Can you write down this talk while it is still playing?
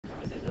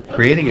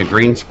Creating a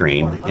green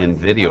screen in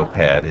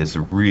VideoPad is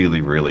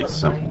really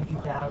simple.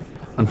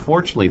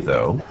 Unfortunately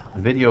though,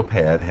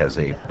 VideoPad has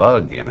a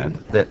bug in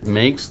it that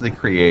makes the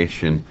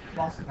creation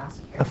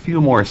a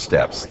few more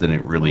steps than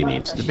it really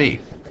needs to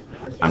be.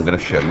 I'm going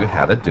to show you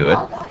how to do it.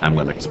 I'm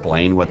going to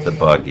explain what the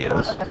bug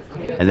is,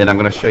 and then I'm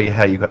going to show you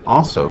how you can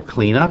also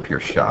clean up your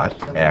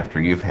shot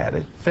after you've had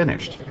it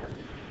finished.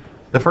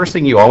 The first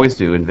thing you always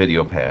do in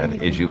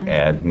VideoPad is you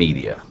add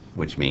media,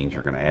 which means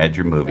you're going to add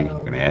your movie, you're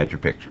going to add your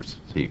pictures.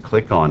 So you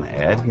click on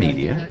Add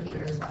Media,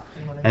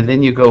 and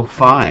then you go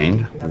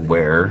find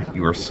where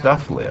your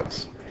stuff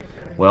lives.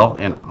 Well,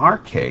 in our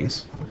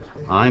case,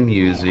 I'm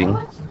using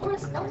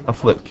a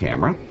flip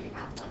camera.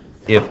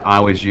 If I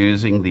was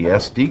using the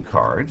SD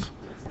cards,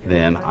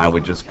 then I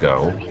would just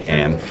go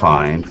and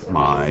find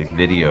my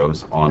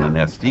videos on an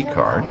SD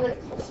card.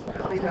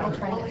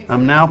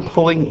 I'm now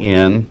pulling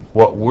in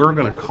what we're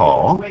going to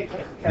call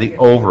the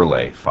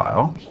overlay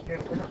file.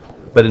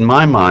 But in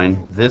my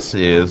mind, this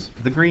is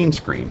the green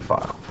screen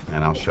file,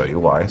 and I'll show you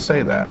why I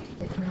say that.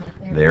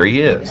 There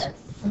he is.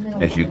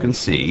 As you can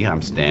see,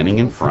 I'm standing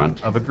in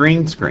front of a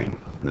green screen.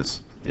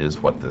 This is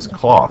what this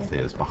cloth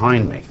is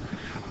behind me.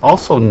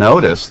 Also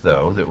notice,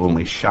 though, that when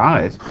we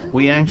shot it,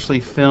 we actually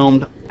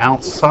filmed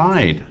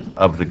outside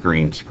of the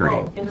green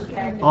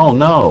screen. Oh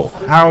no,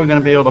 how are we going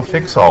to be able to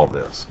fix all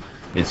this?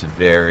 It's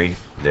very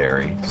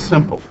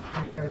simple.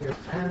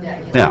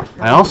 Now,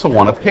 I also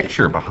want a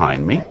picture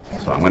behind me,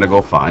 so I'm going to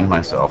go find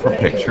myself a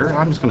picture.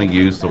 I'm just going to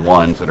use the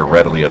ones that are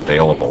readily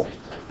available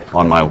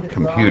on my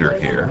computer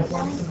here.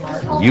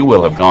 You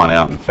will have gone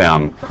out and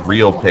found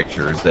real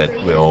pictures that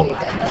will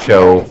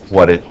show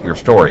what your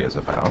story is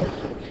about.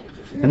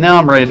 And now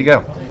I'm ready to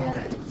go.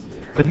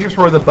 But here's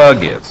where the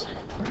bug is.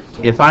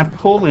 If I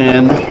pull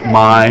in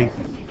my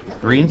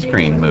green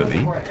screen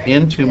movie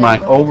into my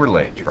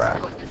overlay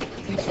track,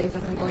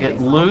 it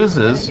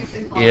loses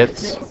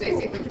its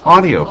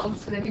audio,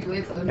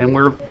 and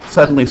we're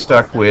suddenly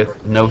stuck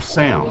with no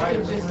sound.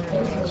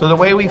 So the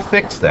way we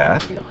fix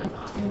that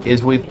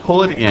is we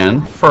pull it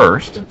in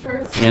first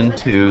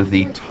into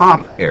the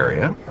top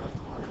area,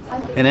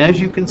 and as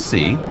you can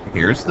see,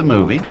 here's the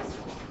movie,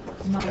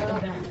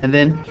 and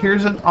then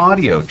here's an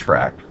audio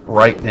track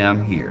right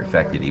down here. In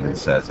fact, it even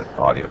says it,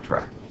 audio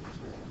track.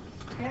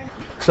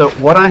 So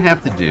what I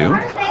have to do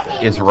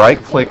is right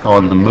click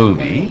on the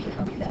movie,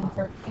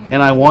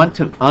 and I want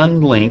to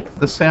unlink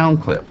the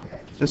sound clip.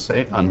 Just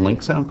say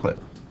unlink sound clip.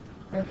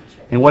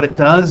 And what it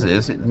does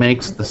is it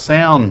makes the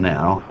sound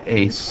now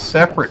a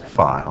separate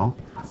file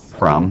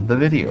from the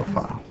video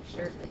file.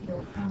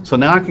 So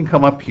now I can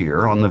come up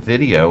here on the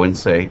video and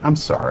say, I'm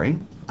sorry,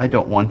 I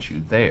don't want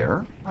you there,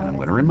 and I'm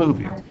going to remove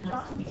you.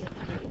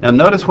 Now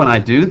notice when I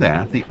do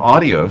that, the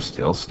audio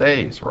still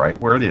stays right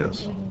where it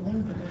is.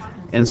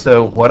 And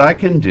so what I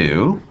can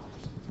do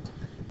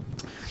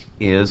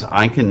is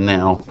I can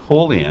now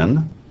pull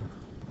in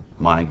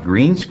my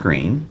green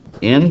screen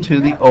into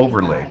the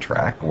overlay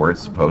track where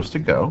it's supposed to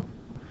go.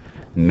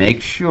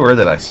 Make sure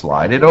that I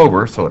slide it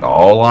over so it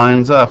all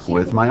lines up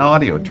with my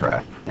audio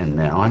track, and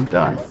now I'm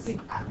done.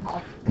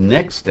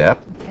 Next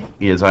step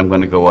is I'm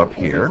going to go up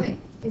here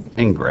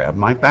and grab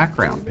my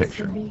background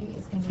picture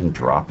and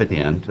drop it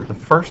into the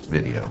first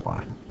video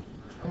line.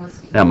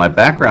 Now my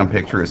background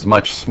picture is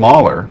much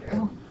smaller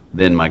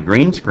than my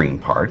green screen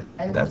part.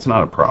 That's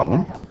not a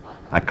problem.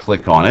 I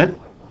click on it,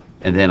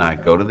 and then I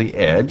go to the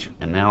edge,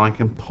 and now I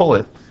can pull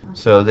it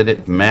so that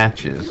it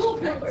matches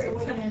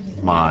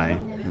my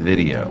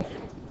video.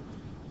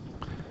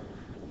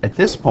 At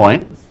this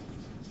point,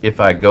 if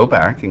I go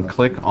back and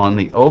click on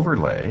the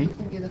overlay,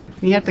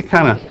 you have to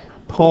kind of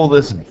pull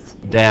this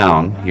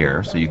down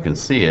here so you can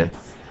see it.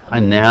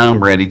 And now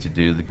I'm ready to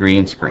do the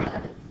green screen.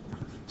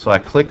 So I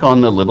click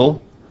on the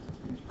little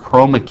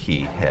chroma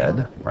key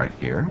head right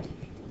here.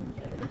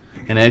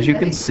 And as you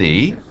can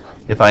see,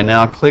 if I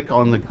now click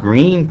on the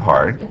green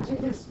part,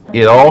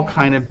 it all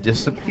kind of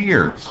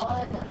disappears.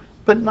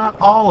 But not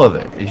all of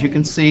it. As you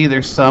can see,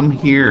 there's some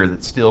here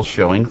that's still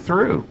showing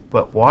through.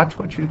 But watch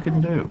what you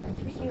can do.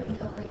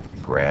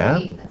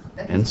 Grab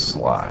and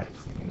slide.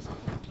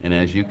 And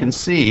as you can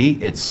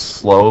see, it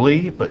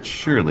slowly but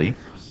surely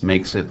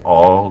makes it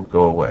all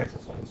go away.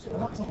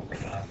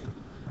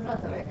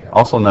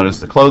 Also notice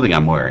the clothing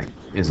I'm wearing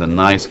is a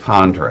nice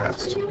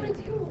contrast.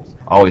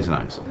 Always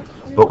nice.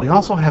 But we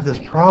also have this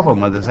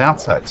problem with this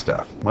outside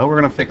stuff. Well, we're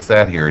going to fix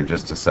that here in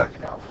just a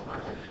second.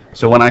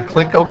 So when I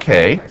click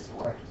OK,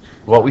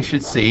 what we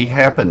should see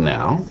happen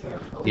now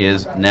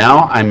is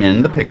now I'm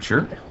in the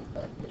picture,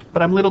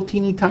 but I'm little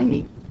teeny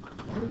tiny.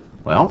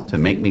 Well, to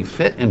make me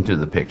fit into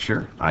the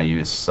picture, I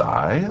use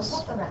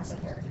size.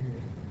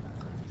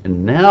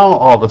 And now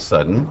all of a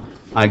sudden,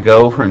 I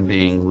go from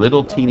being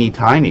little teeny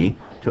tiny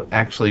to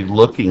actually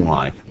looking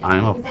like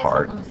I'm a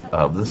part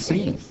of the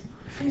scene.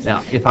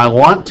 Now, if I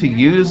want to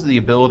use the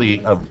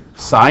ability of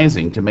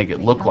sizing to make it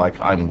look like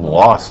I'm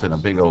lost in a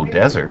big old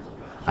desert,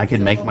 I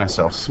can make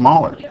myself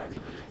smaller.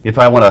 If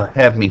I want to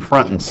have me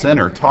front and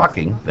center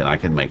talking, then I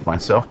can make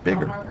myself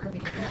bigger.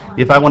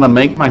 If I want to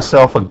make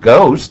myself a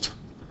ghost,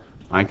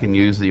 I can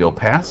use the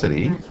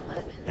opacity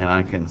and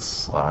I can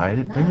slide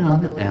it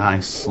down, and I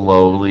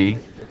slowly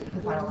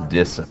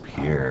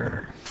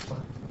disappear.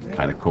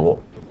 Kind of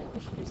cool.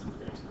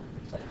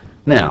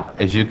 Now,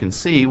 as you can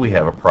see, we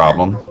have a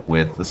problem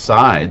with the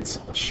sides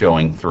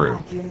showing through.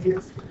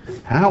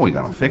 How are we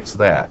going to fix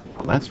that?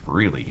 Well, that's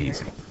really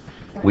easy.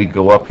 We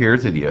go up here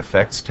to the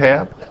Effects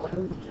tab,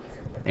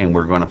 and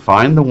we're going to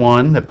find the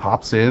one that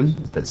pops in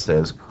that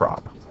says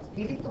Crop.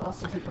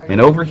 And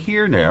over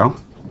here now,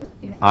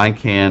 I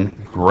can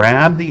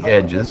grab the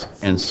edges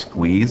and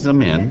squeeze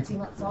them in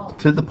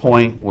to the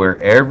point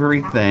where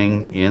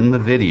everything in the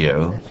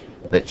video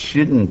that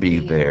shouldn't be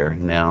there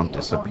now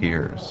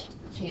disappears.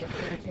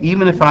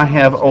 Even if I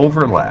have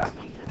overlap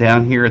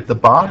down here at the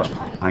bottom,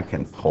 I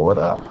can pull it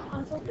up.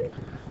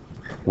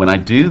 When I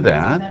do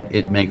that,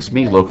 it makes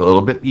me look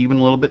even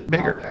a little bit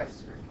bigger.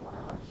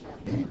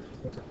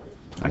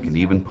 I can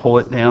even pull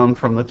it down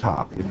from the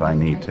top if I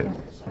need to.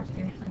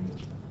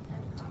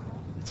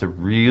 It's a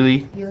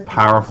really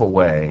powerful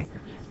way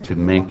to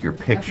make your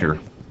picture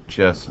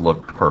just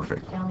look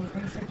perfect.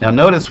 Now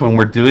notice when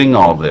we're doing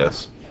all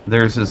this,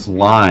 there's this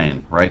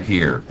line right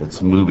here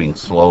that's moving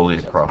slowly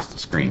across the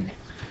screen.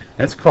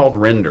 That's called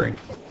rendering.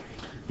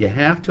 You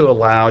have to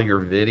allow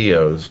your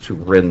videos to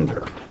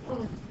render.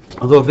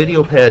 Although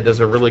VideoPad does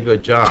a really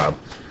good job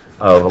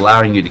of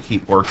allowing you to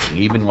keep working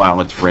even while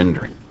it's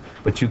rendering.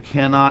 But you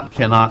cannot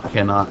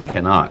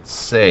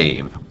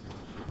save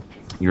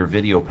your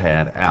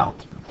VideoPad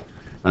out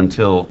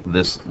until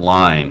this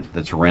line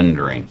that's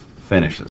rendering finishes.